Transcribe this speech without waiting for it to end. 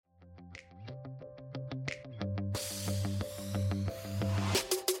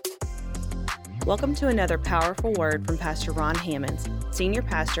Welcome to another powerful word from Pastor Ron Hammonds, Senior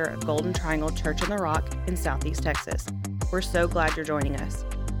Pastor of Golden Triangle Church on the Rock in Southeast Texas. We're so glad you're joining us.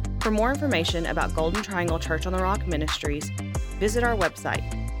 For more information about Golden Triangle Church on the Rock Ministries, visit our website,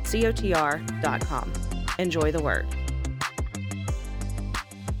 cotr.com. Enjoy the word.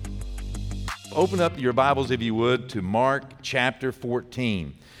 Open up your Bibles, if you would, to Mark chapter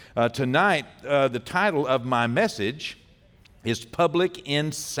 14. Tonight, the title of my message is Public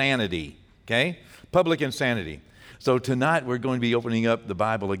Insanity. Okay? Public Insanity. So tonight we're going to be opening up the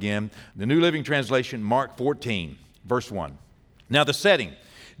Bible again. The New Living Translation, Mark 14, verse 1. Now the setting.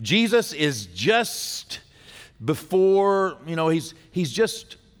 Jesus is just before, he's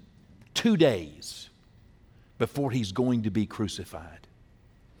just 2 days before he's going to be crucified.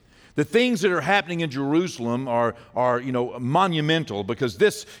 The things that are happening in Jerusalem are monumental, because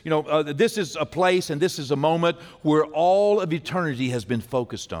this is a place and this is a moment where all of eternity has been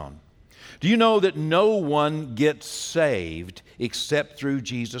focused on. Do you know that no one gets saved except through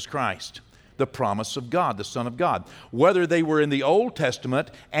Jesus Christ, the promise of God, the Son of God? Whether they were in the Old Testament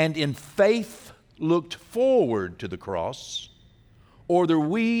and in faith looked forward to the cross, or that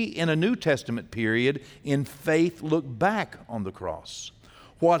we in a New Testament period in faith look back on the cross.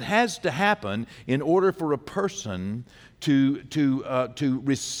 What has to happen in order for a person to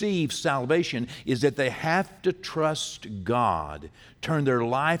receive salvation is that they have to trust God, turn their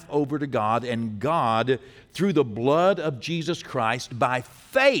life over to God, and God, through the blood of Jesus Christ, by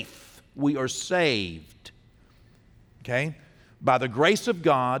faith, we are saved. Okay? By the grace of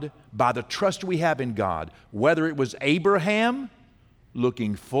God, by the trust we have in God. Whether it was Abraham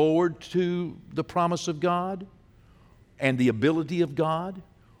looking forward to the promise of God and the ability of God,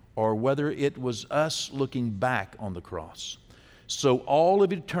 or whether it was us looking back on the cross. So all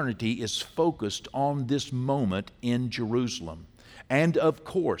of eternity is focused on this moment in Jerusalem. And of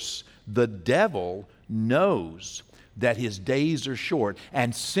course, the devil knows that his days are short.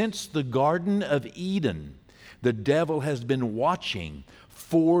 And since the Garden of Eden, the devil has been watching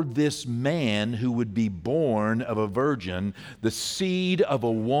for this man who would be born of a virgin, the seed of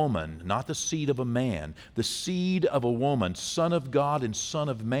a woman, not the seed of a man, the seed of a woman, Son of God and Son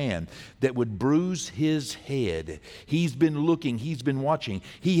of Man, that would bruise his head. He's been looking, he's been watching.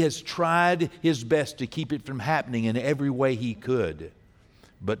 He has tried his best to keep it from happening in every way he could.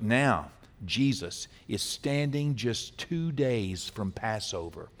 But now, Jesus is standing just 2 days from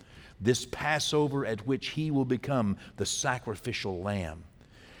Passover. This Passover at which he will become the sacrificial lamb.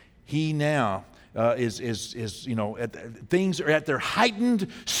 He now things are at their heightened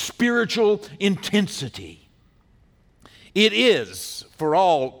spiritual intensity. It is, for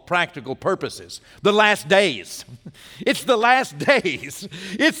all practical purposes, the last days. It's the last days.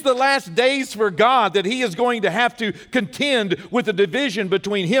 It's the last days for God that He is going to have to contend with the division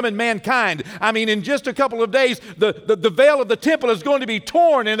between Him and mankind. I mean, in just a couple of days, the veil of the temple is going to be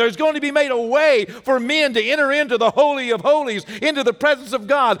torn, and there's going to be made a way for men to enter into the Holy of Holies, into the presence of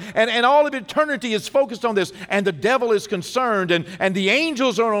God. And all of eternity is focused on this. And the devil is concerned, and the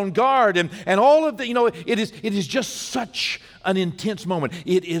angels are on guard, and all of the, it is just such an intense moment.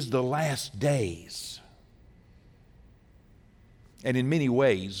 It is the last days. And in many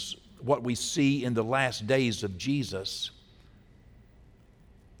ways, what we see in the last days of Jesus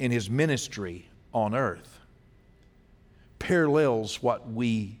in His ministry on earth parallels what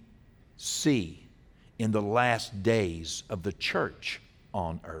we see in the last days of the church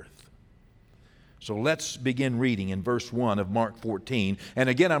on earth. So let's begin reading in verse 1 of Mark 14. And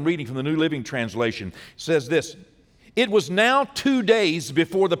again, I'm reading from the New Living Translation. It says this: "It was now 2 days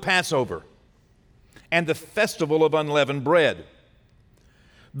before the Passover and the festival of unleavened bread.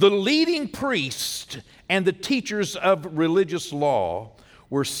 The leading priests and the teachers of religious law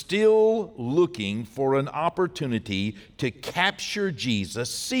were still looking for an opportunity to capture Jesus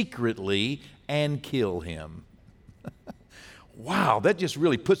secretly and kill Him." Wow, that just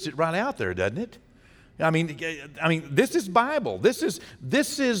really puts it right out there, doesn't it? I mean, this is Bible. This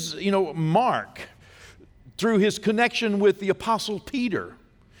is Mark, through his connection with the Apostle Peter,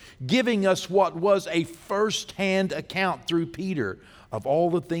 giving us what was a first-hand account through Peter of all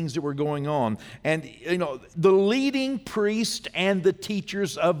the things that were going on. And, the leading priest and the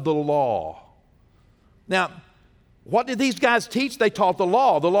teachers of the law. Now, what did these guys teach? They taught the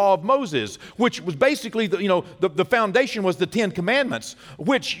law of Moses, which was basically, the foundation was the 10 Commandments,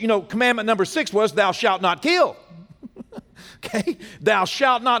 which, commandment number 6 was, "Thou shalt not kill." Okay? Thou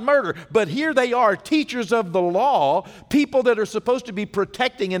shalt not murder. But here they are, teachers of the law, people that are supposed to be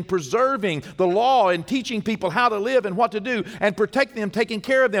protecting and preserving the law and teaching people how to live and what to do and protecting them, taking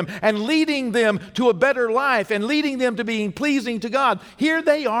care of them and leading them to a better life and leading them to being pleasing to God. Here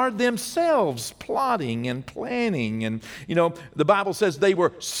they are themselves plotting and planning. And, the Bible says they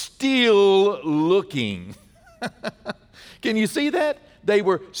were still looking. Can you see that? They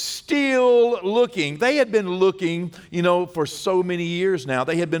were still looking. They had been looking, for so many years now.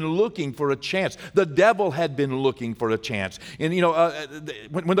 They had been looking for a chance. The devil had been looking for a chance. And,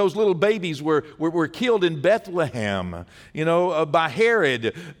 when those little babies were killed in Bethlehem, by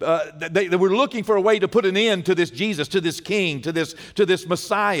Herod, they were looking for a way to put an end to this Jesus, to this king, to this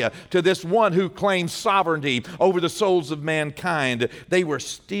Messiah, to this one who claims sovereignty over the souls of mankind. They were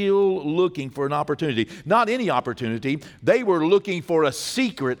still looking for an opportunity. Not any opportunity. They were looking for a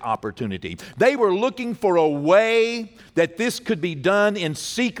secret opportunity. They were looking for a way that this could be done in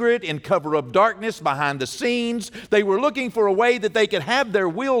secret, in cover of darkness, behind the scenes. They were looking for a way that they could have their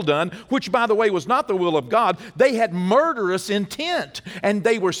will done, which, by the way, was not the will of God. They had murderous intent, and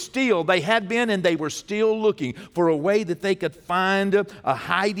they were still looking for a way that they could find a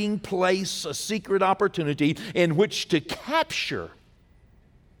hiding place, a secret opportunity in which to capture.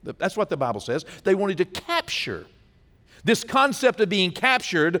 That's what the Bible says. They wanted to capture. This concept of being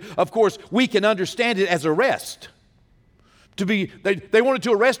captured, of course, we can understand it as arrest. They wanted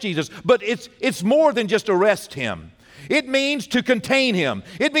to arrest Jesus, but it's more than just arrest him. It means to contain him.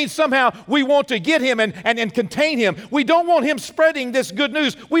 It means somehow we want to get him and contain him. We don't want him spreading this good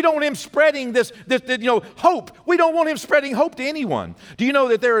news. We don't want him spreading this hope. We don't want him spreading hope to anyone. Do you know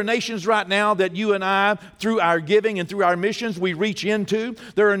that there are nations right now that you and I, through our giving and through our missions, we reach into?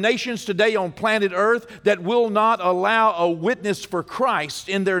 There are nations today on planet Earth that will not allow a witness for Christ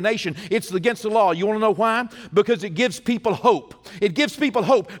in their nation. It's against the law. You want to know why? Because it gives people hope. It gives people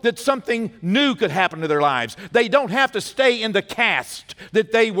hope that something new could happen to their lives. They don't have to stay in the caste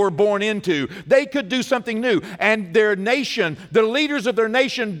that they were born into. They could do something new. And their nation, the leaders of their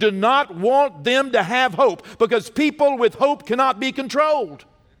nation, do not want them to have hope, because people with hope cannot be controlled.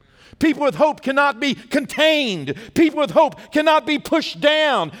 People with hope cannot be contained. People with hope cannot be pushed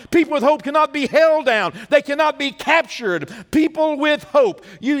down. People with hope cannot be held down. They cannot be captured. People with hope,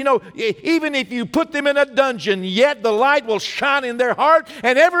 even if you put them in a dungeon, yet the light will shine in their heart,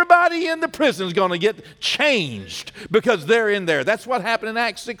 and everybody in the prison is going to get changed because they're in there. That's what happened in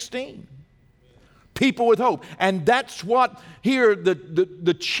Acts 16. People with hope. And that's what here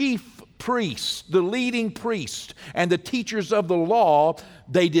the chief priest, the leading priest, and the teachers of the law,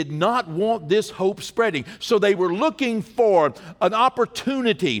 they did not want this hope spreading. So they were looking for an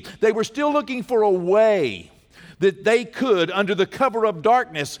opportunity. They were still looking for a way that they could, under the cover of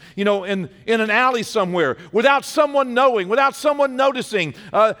darkness, in an alley somewhere, without someone knowing, without someone noticing,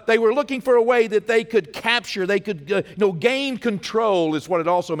 they were looking for a way that they could capture, they could, gain control is what it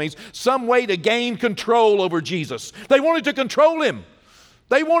also means. Some way to gain control over Jesus. They wanted to control him.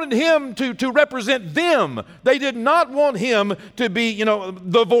 They wanted him to represent them. They did not want him to be,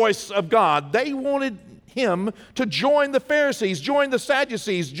 the voice of God. They wanted him to join the Pharisees, join the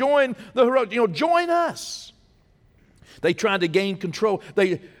Sadducees, join join us. They tried to gain control.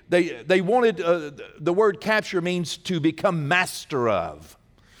 They wanted, the word capture means to become master of.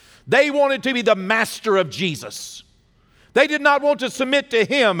 They wanted to be the master of Jesus. They did not want to submit to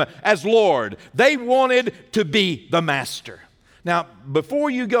him as Lord. They wanted to be the master. Now, before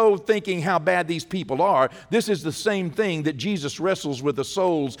you go thinking how bad these people are, this is the same thing that Jesus wrestles with the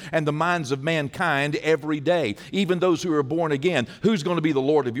souls and the minds of mankind every day, even those who are born again. Who's going to be the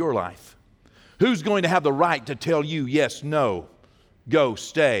Lord of your life? Who's going to have the right to tell you yes, no, go,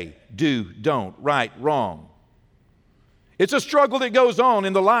 stay, do, don't, right, wrong? It's a struggle that goes on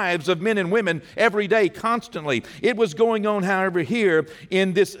in the lives of men and women every day, constantly. It was going on, however, here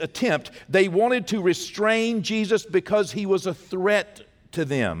in this attempt. They wanted to restrain Jesus because he was a threat to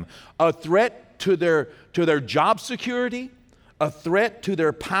them, a threat to their job security, a threat to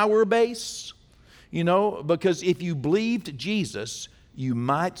their power base. Because if you believed Jesus, you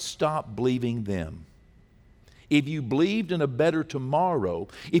might stop believing them. If you believed in a better tomorrow,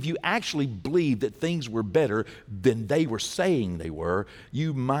 if you actually believed that things were better than they were saying they were,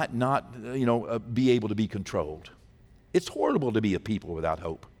 you might not, be able to be controlled. It's horrible to be a people without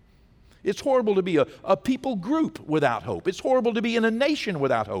hope. It's horrible to be a people group without hope. It's horrible to be in a nation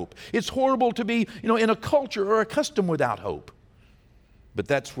without hope. It's horrible to be, in a culture or a custom without hope. But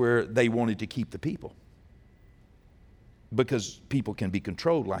that's where they wanted to keep the people, because people can be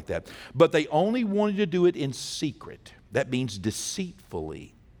controlled like that. But they only wanted to do it in secret. That means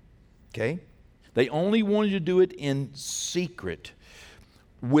deceitfully. Okay? They only wanted to do it in secret.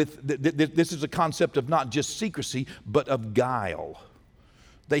 This is a concept of not just secrecy, but of guile.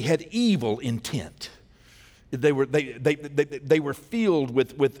 They had evil intent. They were filled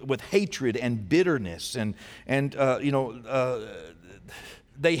with hatred and bitterness, and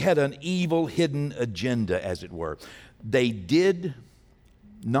they had an evil hidden agenda, as it were. They did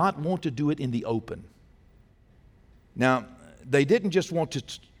not want to do it in the open. Now, they didn't just want to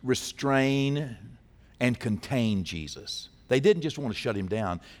restrain and contain Jesus. They didn't just want to shut him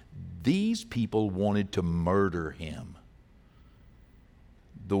down. These people wanted to murder him.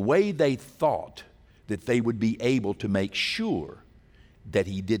 The way they thought that they would be able to make sure that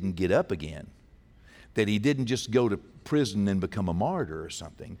he didn't get up again, that he didn't just go to prison and become a martyr or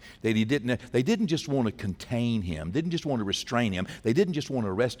something, that they didn't just want to contain him, didn't just want to restrain him, they didn't just want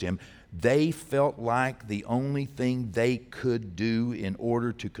to arrest him. They felt like the only thing they could do in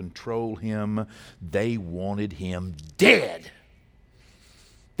order to control him, they wanted him dead.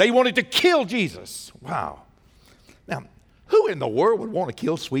 They wanted to kill Jesus. Wow. Now, who in the world would want to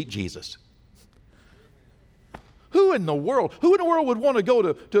kill sweet Jesus? Who in the world would want to go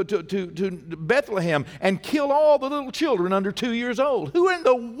to Bethlehem and kill all the little children under 2 years old? Who in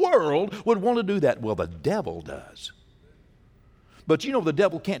the world would want to do that? Well, the devil does. But you know, the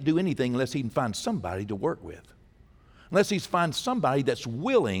devil can't do anything unless he can find somebody to work with. Unless he finds somebody that's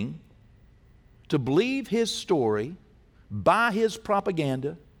willing to believe his story, buy his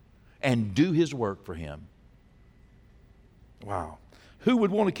propaganda, and do his work for him. Wow. Who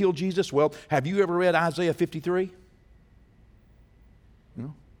would want to kill Jesus? Well, have you ever read Isaiah 53?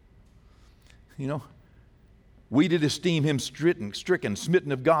 You know, we did esteem him stricken,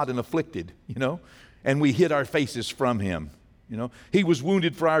 smitten of God, and afflicted, and we hid our faces from him. He was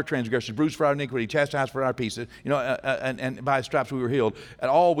wounded for our transgressions, bruised for our iniquity, chastised for our peace, and by his stripes we were healed.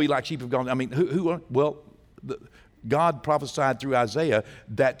 And all we like sheep have gone. I mean, God prophesied through Isaiah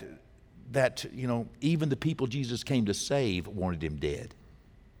that even the people Jesus came to save wanted him dead.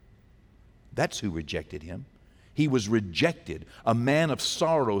 That's who rejected him. He was rejected, a man of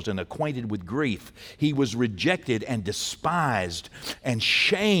sorrows and acquainted with grief. He was rejected and despised and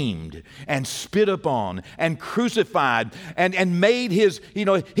shamed and spit upon and crucified and made his,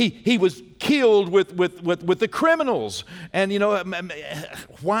 he was killed with the criminals. And,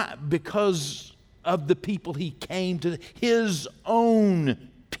 why? Because of the people he came to. His own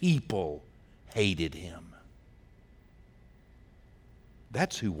people hated him.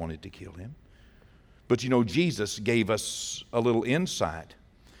 That's who wanted to kill him. But Jesus gave us a little insight.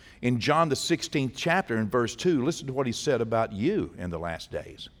 In John the 16th chapter in verse 2, listen to what he said about you in the last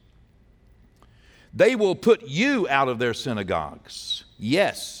days. They will put you out of their synagogues.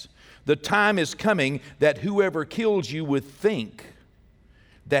 Yes, the time is coming that whoever kills you would think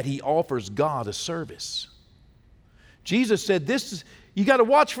that he offers God a service. Jesus said you got to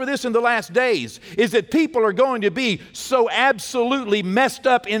watch for this in the last days, is that people are going to be so absolutely messed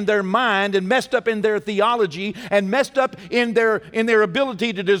up in their mind and messed up in their theology and messed up in their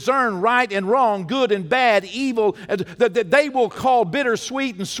ability to discern right and wrong, good and bad, evil, that they will call bitter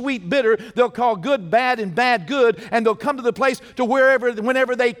sweet and sweet bitter. They'll call good bad and bad good, and they'll come to the place to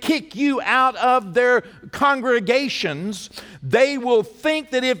whenever they kick you out of their congregations, they will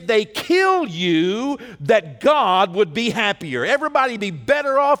think that if they kill you, that God would be happier. Everybody be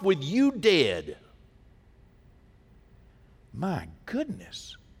better off with you dead. My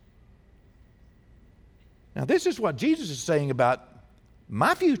goodness. Now, this is what Jesus is saying about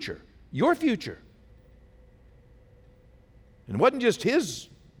my future, your future. And it wasn't just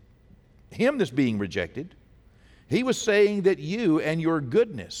him that's being rejected. He was saying that you and your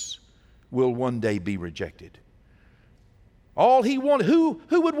goodness will one day be rejected. All he wants, who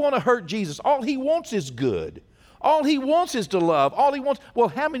would want to hurt Jesus? All he wants is good. All he wants is to love. Well,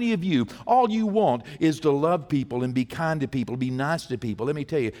 how many of you, all you want is to love people and be kind to people, be nice to people? Let me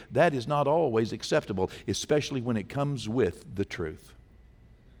tell you, that is not always acceptable, especially when it comes with the truth.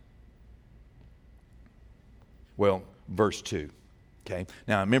 Well, verse 2. Okay.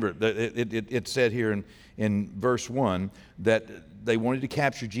 Now, remember, it said here in verse 1 that they wanted to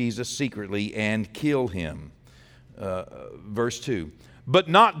capture Jesus secretly and kill him. Verse 2. But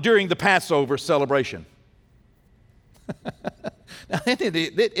not during the Passover celebration. Now,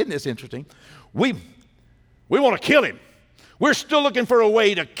 isn't this interesting? We want to kill him. We're still looking for a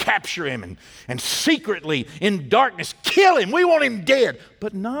way to capture him and secretly, in darkness, kill him. We want him dead.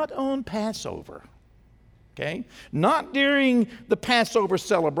 But not on Passover. Okay? Not during the Passover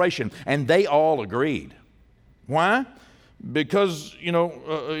celebration. And they all agreed. Why? Because,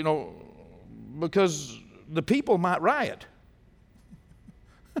 because the people might riot.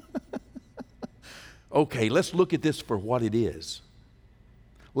 Okay, let's look at this for what it is.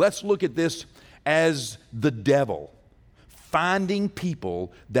 Let's look at this as the devil finding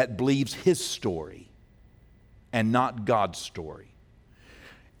people that believes his story and not God's story.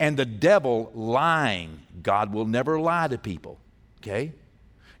 And the devil lying. God will never lie to people, okay?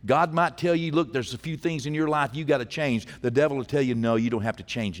 God might tell you, look, there's a few things in your life you got to change. The devil will tell you, no, you don't have to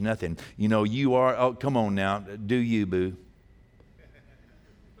change nothing. You know, you are, oh, come on now, do you, boo?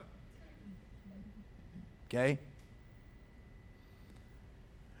 Okay?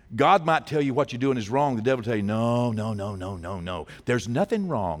 God might tell you what you're doing is wrong. The devil will tell you, no. There's nothing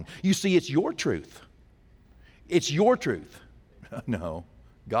wrong. You see, it's your truth. It's your truth. No.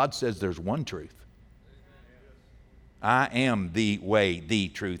 God says there's one truth. I am the way, the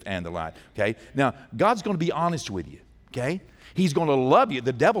truth, and the light. Okay? Now, God's going to be honest with you. Okay? He's going to love you.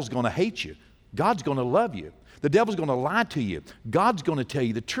 The devil's going to hate you. God's going to love you. The devil's going to lie to you. God's going to tell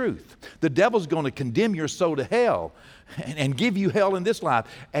you the truth. The devil's going to condemn your soul to hell and give you hell in this life.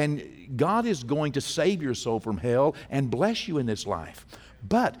 And God is going to save your soul from hell and bless you in this life.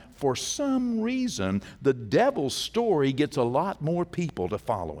 But for some reason, the devil's story gets a lot more people to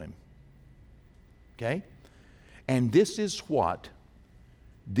follow him. Okay? And this is what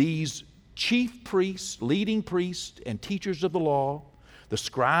these chief priests, leading priests, and teachers of the law, the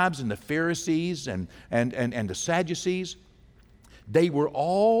scribes and the Pharisees and the Sadducees, they were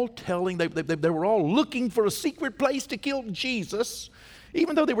all telling, they were all looking for a secret place to kill Jesus,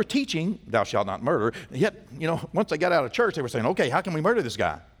 even though they were teaching, thou shalt not murder. Yet, once they got out of church, they were saying, okay, how can we murder this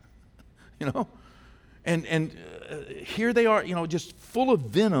guy? And here they are, just full of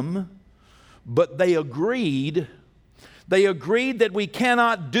venom, but they agreed that we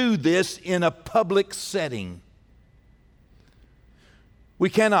cannot do this in a public setting. We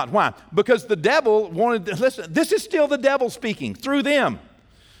cannot. Why? Because the devil wanted, listen, this is still the devil speaking through them.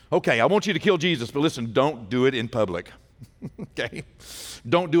 Okay, I want you to kill Jesus, but listen, don't do it in public. Okay?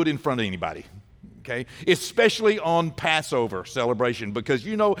 Don't do it in front of anybody. Okay? Especially on Passover celebration, because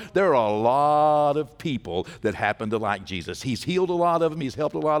there are a lot of people that happen to like Jesus. He's healed a lot of them, he's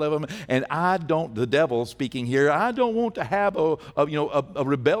helped a lot of them, and the devil speaking here, I don't want to have a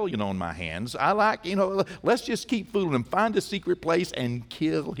rebellion on my hands. I like, let's just keep fooling him, find a secret place and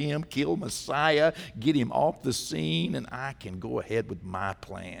kill him, kill Messiah, get him off the scene, and I can go ahead with my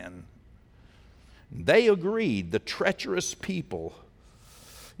plan. They agreed, the treacherous people,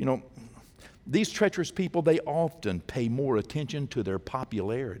 these treacherous people, they often pay more attention to their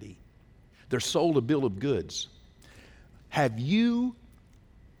popularity. They're sold a bill of goods. Have you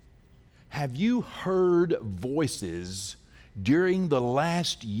heard voices during the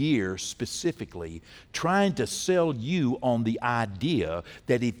last year specifically trying to sell you on the idea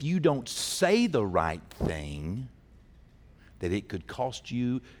that if you don't say the right thing, that it could cost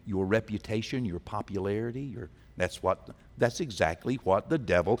you your reputation, your popularity? That's exactly what the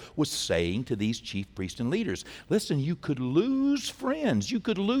devil was saying to these chief priests and leaders. Listen, you could lose friends. You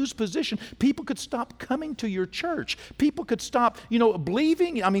could lose position. People could stop coming to your church. People could stop,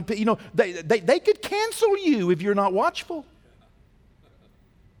 believing. I mean, they could cancel you if you're not watchful.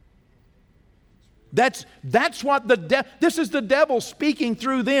 That's what this is the devil speaking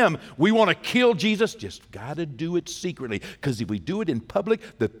through them. We want to kill Jesus, just got to do it secretly, because if we do it in public,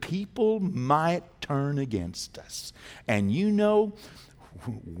 the people might turn against us. And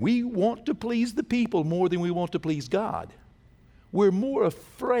we want to please the people more than we want to please God. We're more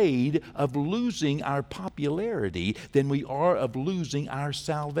afraid of losing our popularity than we are of losing our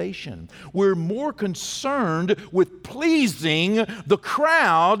salvation. We're more concerned with pleasing the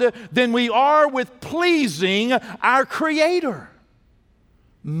crowd than we are with pleasing our Creator.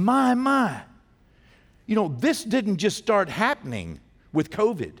 My. This didn't just start happening with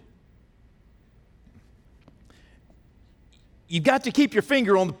COVID. You've got to keep your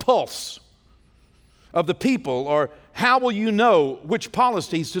finger on the pulse of the people, or how will you know which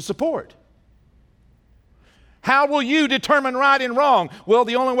policies to support? How will you determine right and wrong? Well,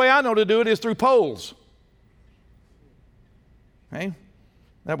 the only way I know to do it is through polls. Okay?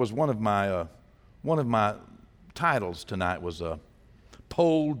 That was one of my titles tonight was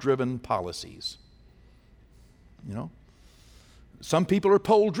poll-driven policies. Some people are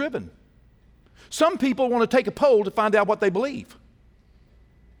poll-driven. Some people want to take a poll to find out what they believe,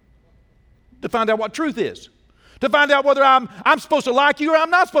 to find out what truth is, to find out whether I'm supposed to like you or I'm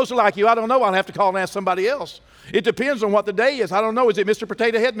not supposed to like you. I don't know. I'll have to call and ask somebody else. It depends on what the day is. I don't know. Is it Mr.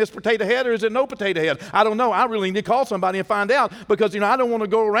 Potato Head, Miss Potato Head, or is it no Potato Head? I don't know. I really need to call somebody and find out, because I don't want to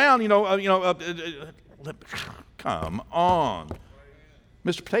go around. Come on.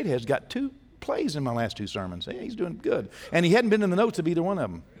 Mr. Potato Head's got 2 plays in my last 2 sermons. Hey, he's doing good, and he hadn't been in the notes of either one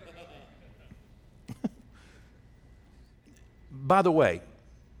of them. By the way,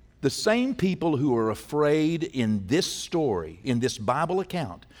 the same people who are afraid in this story, in this Bible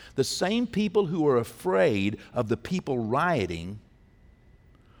account, the same people who are afraid of the people rioting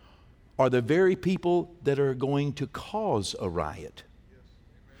are the very people that are going to cause a riot.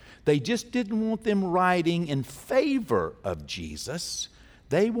 They just didn't want them rioting in favor of Jesus.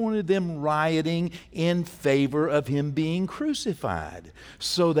 They wanted them rioting in favor of Him being crucified.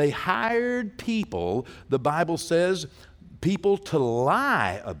 So they hired people, the Bible says, people to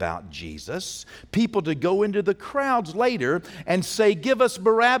lie about Jesus, people to go into the crowds later and say, "Give us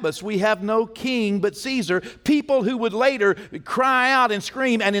Barabbas, we have no king but Caesar." People who would later cry out and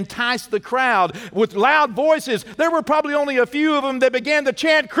scream and entice the crowd with loud voices. There were probably only a few of them that began to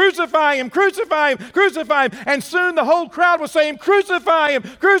chant, "Crucify Him, crucify Him, crucify Him." And soon the whole crowd was saying, "Crucify Him,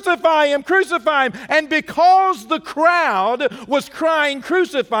 crucify Him, crucify Him." And because the crowd was crying,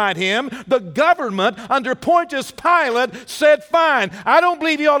 "Crucify Him," the government under Pontius Pilate said, "Fine, I don't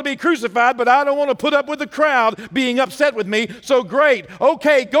believe He ought to be crucified, but I don't want to put up with the crowd being upset with me, so great.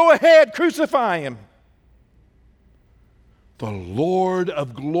 Okay, go ahead, crucify Him." The Lord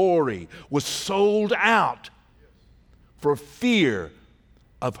of glory was sold out for fear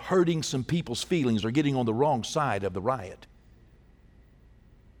of hurting some people's feelings or getting on the wrong side of the riot.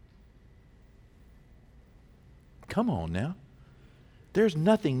 Come on now. There's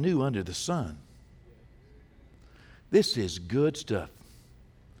nothing new under the sun. This is good stuff.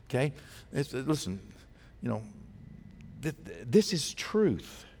 Okay? Listen, this is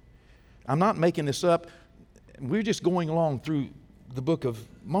truth. I'm not making this up. We're just going along through the book of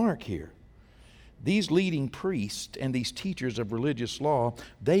Mark here. These leading priests and these teachers of religious law,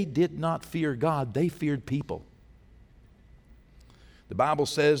 they did not fear God, they feared people. The Bible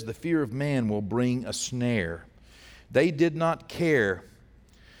says the fear of man will bring a snare. They did not care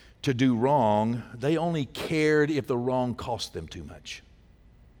to do wrong. They only cared if the wrong cost them too much.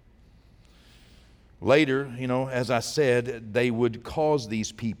 Later, as I said, they would cause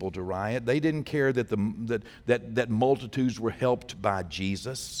these people to riot. They didn't care that multitudes were helped by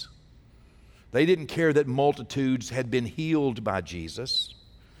Jesus. They didn't care that multitudes had been healed by Jesus.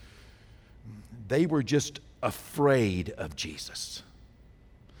 They were just afraid of Jesus.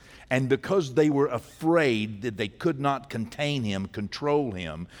 And because they were afraid that they could not contain Him, control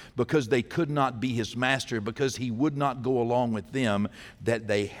Him, because they could not be His master, because He would not go along with them, that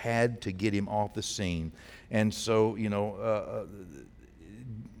they had to get Him off the scene. And so,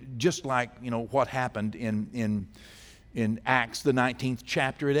 just like, what happened in Acts, the 19th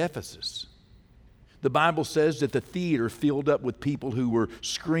chapter at Ephesus. The Bible says that the theater filled up with people who were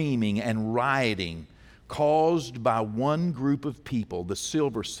screaming and rioting, caused by one group of people, the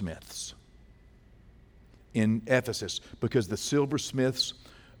silversmiths in Ephesus, because the silversmiths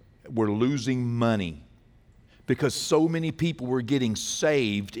were losing money because so many people were getting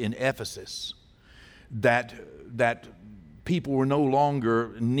saved in Ephesus that people were no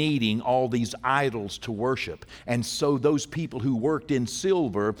longer needing all these idols to worship. And so those people who worked in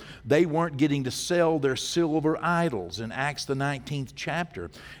silver, they weren't getting to sell their silver idols in Acts the 19th chapter.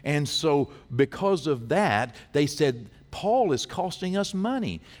 And so because of that, they said, Paul is costing us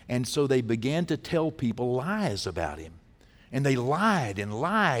money. And so they began to tell people lies about him. And they lied and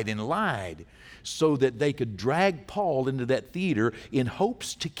lied and lied so that they could drag Paul into that theater in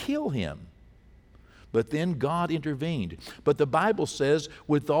hopes to kill him. But then God intervened. But the Bible says,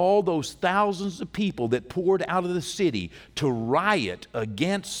 with all those thousands of people that poured out of the city to riot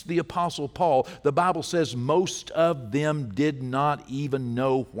against the Apostle Paul, the Bible says most of them did not even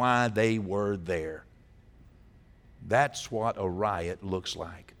know why they were there. That's what a riot looks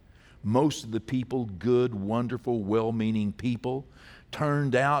like. Most of the people, good, wonderful, well-meaning people,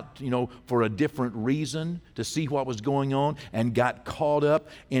 turned out, for a different reason to see what was going on and got caught up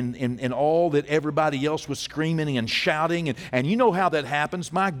in all that everybody else was screaming and shouting. And you know how that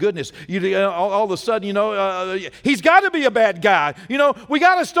happens. My goodness. All of a sudden, he's got to be a bad guy. We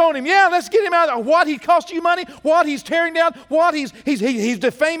got to stone him. Yeah, let's get him out. What, he cost you money? What, he's tearing down? What, he's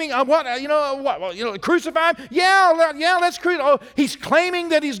defaming? Crucify him? Yeah, let's crucify. Oh, he's claiming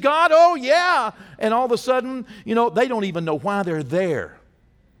that he's God? Oh, yeah. And all of a sudden, they don't even know why they're there.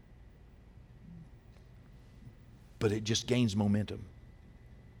 But it just gains momentum.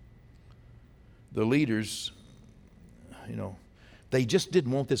 The leaders, they just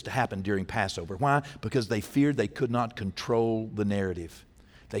didn't want this to happen during Passover. Why? Because they feared they could not control the narrative.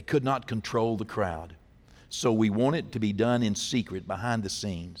 They could not control the crowd. So we want it to be done in secret, behind the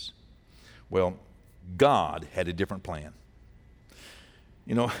scenes. Well, God had a different plan.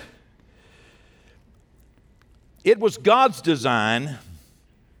 It was God's design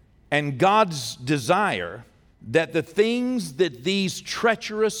and God's desire that the things that these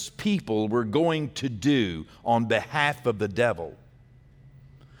treacherous people were going to do on behalf of the devil,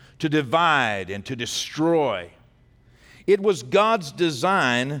 to divide and to destroy, it was God's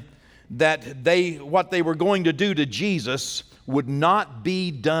design that what they were going to do to Jesus would not be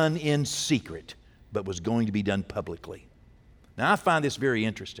done in secret, but was going to be done publicly. Now, I find this very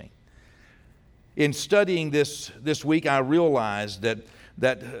interesting. In studying this week, I realized that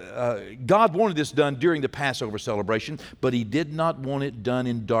God wanted this done during the Passover celebration, but He did not want it done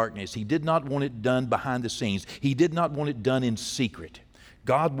in darkness. He did not want it done behind the scenes. He did not want it done in secret.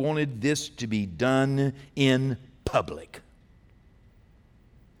 God wanted this to be done in public.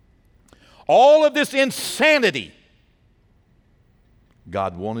 All of this insanity,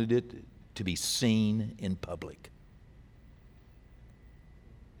 God wanted it to be seen in public.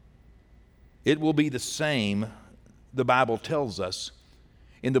 It will be the same, the Bible tells us,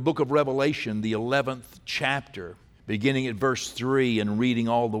 in the book of Revelation, the 11th chapter, beginning at verse 3 and reading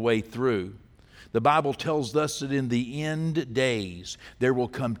all the way through. The Bible tells us that in the end days there will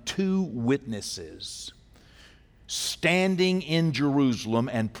come two witnesses standing in Jerusalem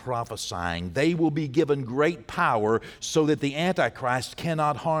and prophesying. They will be given great power so that the Antichrist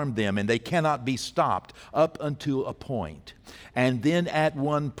cannot harm them and they cannot be stopped up until a point. And then at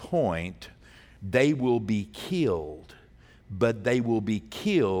one point, they will be killed, but they will be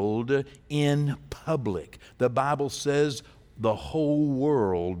killed in public. The Bible says the whole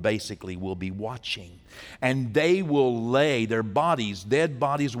world basically will be watching. And they will lay, their bodies, dead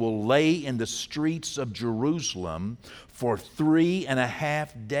bodies will lay in the streets of Jerusalem for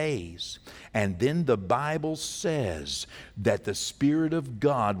 3.5 days. And then the Bible says that the Spirit of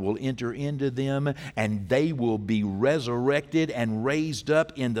God will enter into them and they will be resurrected and raised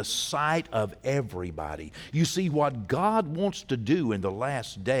up in the sight of everybody. You see, what God wants to do in the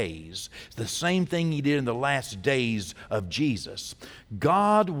last days, the same thing He did in the last days of Jesus.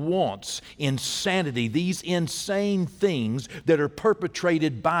 God wants insanity, these insane things that are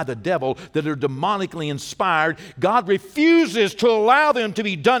perpetrated by the devil, that are demonically inspired. God refuses to allow them to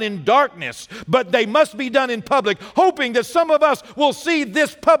be done in darkness, but they must be done in public, hoping that some of us will see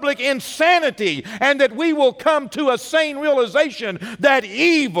this public insanity and that we will come to a sane realization that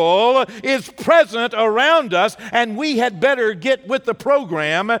evil is present around us, and we had better get with the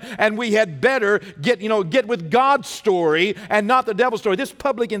program, and we had better get with God's story and not the devil's story. This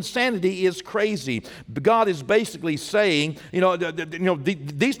public insanity is crazy. God is basically saying,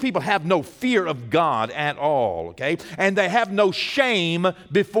 these people have no fear of God at all, okay? And they have no shame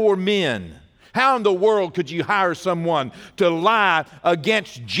before men. How in the world could you hire someone to lie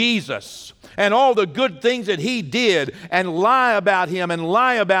against Jesus and all the good things that He did and lie about Him and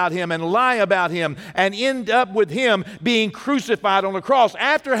lie about Him and lie about Him and end up with Him being crucified on the cross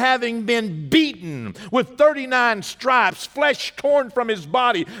after having been beaten with 39 stripes, flesh torn from His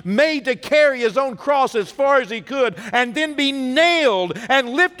body, made to carry His own cross as far as He could, and then be nailed and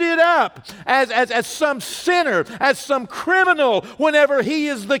lifted up as some sinner, as some criminal, whenever He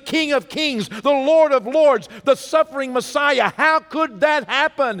is the King of Kings, the Lord of Lords, the suffering Messiah. How could that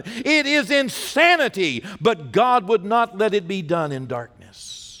happen? It is insanity, but God would not let it be done in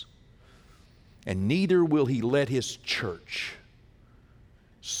darkness. And neither will He let His church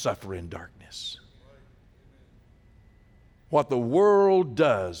suffer in darkness. What the world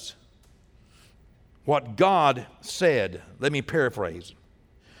does, what God said, let me paraphrase.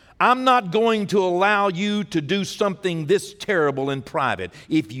 I'm not going to allow you to do something this terrible in private.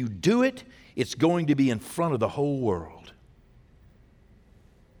 If you do it, it's going to be in front of the whole world.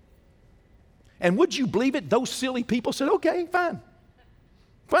 And would you believe it? Those silly people said, okay, fine.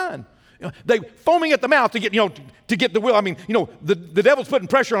 They foaming at the mouth to get the will. I mean, the devil's putting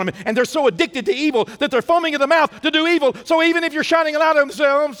pressure on them, and they're so addicted to evil that they're foaming at the mouth to do evil. So even if you're shouting it out at them, say,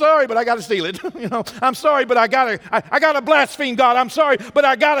 oh, I'm sorry, but I got to steal it. I'm sorry, but I got to blaspheme God. I'm sorry, but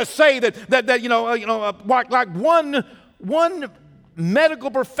I got to say like one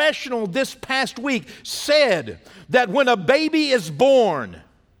medical professional this past week said that when a baby is born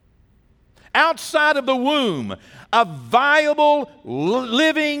outside of the womb, a viable,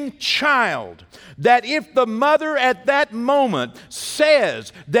 living child, that if the mother at that moment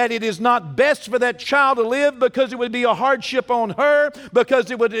says that it is not best for that child to live because it would be a hardship on her, because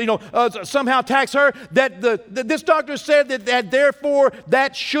it would somehow tax her, this doctor said that therefore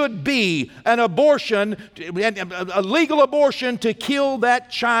that should be an abortion, a legal abortion, to kill that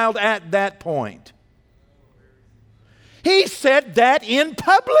child at that point. He said that in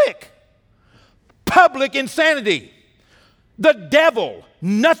public. Public insanity. The devil,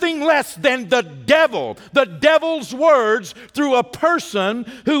 nothing less than the devil's words through a person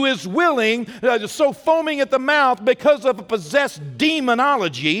who is willing, so foaming at the mouth because of a possessed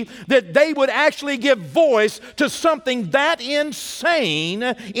demonology, that they would actually give voice to something that insane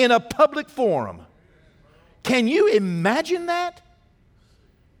in a public forum. Can you imagine that?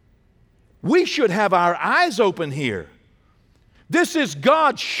 We should have our eyes open here. This is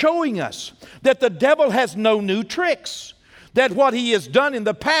God showing us that the devil has no new tricks. That what he has done in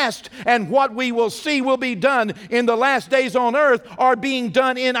the past and what we will see will be done in the last days on earth are being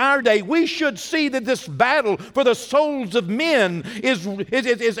done in our day. We should see that this battle for the souls of men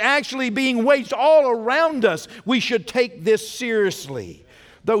is actually being waged all around us. We should take this seriously.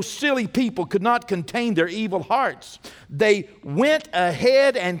 Those silly people could not contain their evil hearts. They went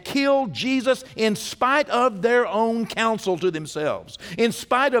ahead and killed Jesus in spite of their own counsel to themselves, in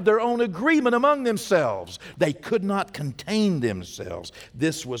spite of their own agreement among themselves. They could not contain themselves.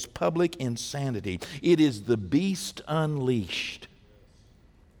 This was public insanity. It is the beast unleashed.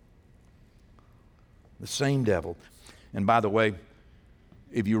 The same devil. And by the way,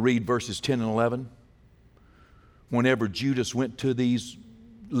 if you read verses 10 and 11, whenever Judas went to these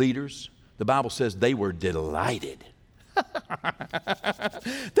leaders, the Bible says they were delighted.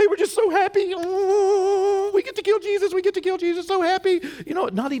 They were just so happy. Oh, we get to kill Jesus. We get to kill Jesus. So happy. You know,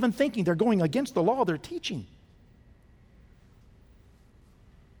 not even thinking they're going against the law they're teaching.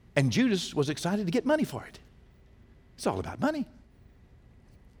 And Judas was excited to get money for it. It's all about money.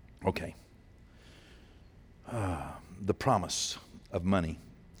 Okay. The promise of money.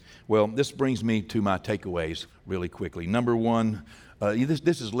 Well, this brings me to my takeaways really quickly. Number one,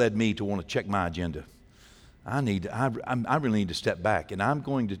 this has led me to want to check my agenda. I really need to step back, and I'm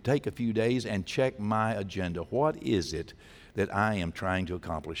going to take a few days and check my agenda. What is it that I am trying to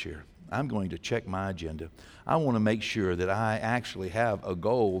accomplish here? I'm going to check my agenda. I want to make sure that I actually have a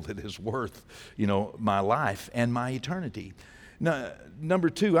goal that is worth, my life and my eternity. Now, number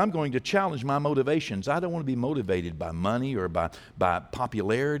two, I'm going to challenge my motivations. I don't want to be motivated by money or by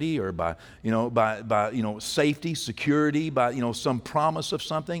popularity or by safety, security, by some promise of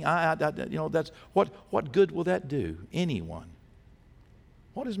something. That's what good will that do anyone?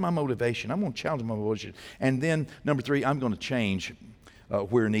 What is my motivation? I'm going to challenge my motivation. And then number three, I'm going to change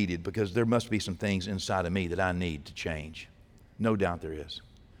where needed, because there must be some things inside of me that I need to change. No doubt there is.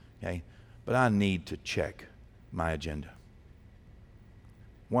 Okay, but I need to check my agenda.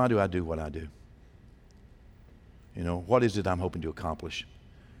 Why do I do what I do? What is it I'm hoping to accomplish?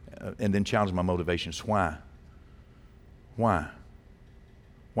 And then challenge my motivations. Why? Why?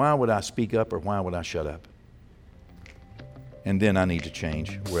 Why would I speak up, or why would I shut up? And then I need to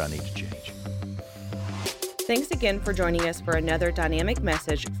change where I need to change. Thanks again for joining us for another dynamic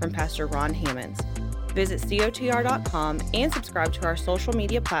message from Pastor Ron Hammonds. Visit cotr.com and subscribe to our social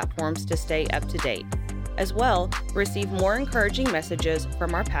media platforms to stay up to date. As well, receive more encouraging messages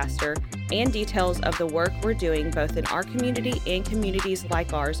from our pastor and details of the work we're doing both in our community and communities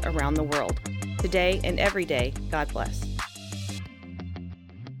like ours around the world. Today and every day, God bless.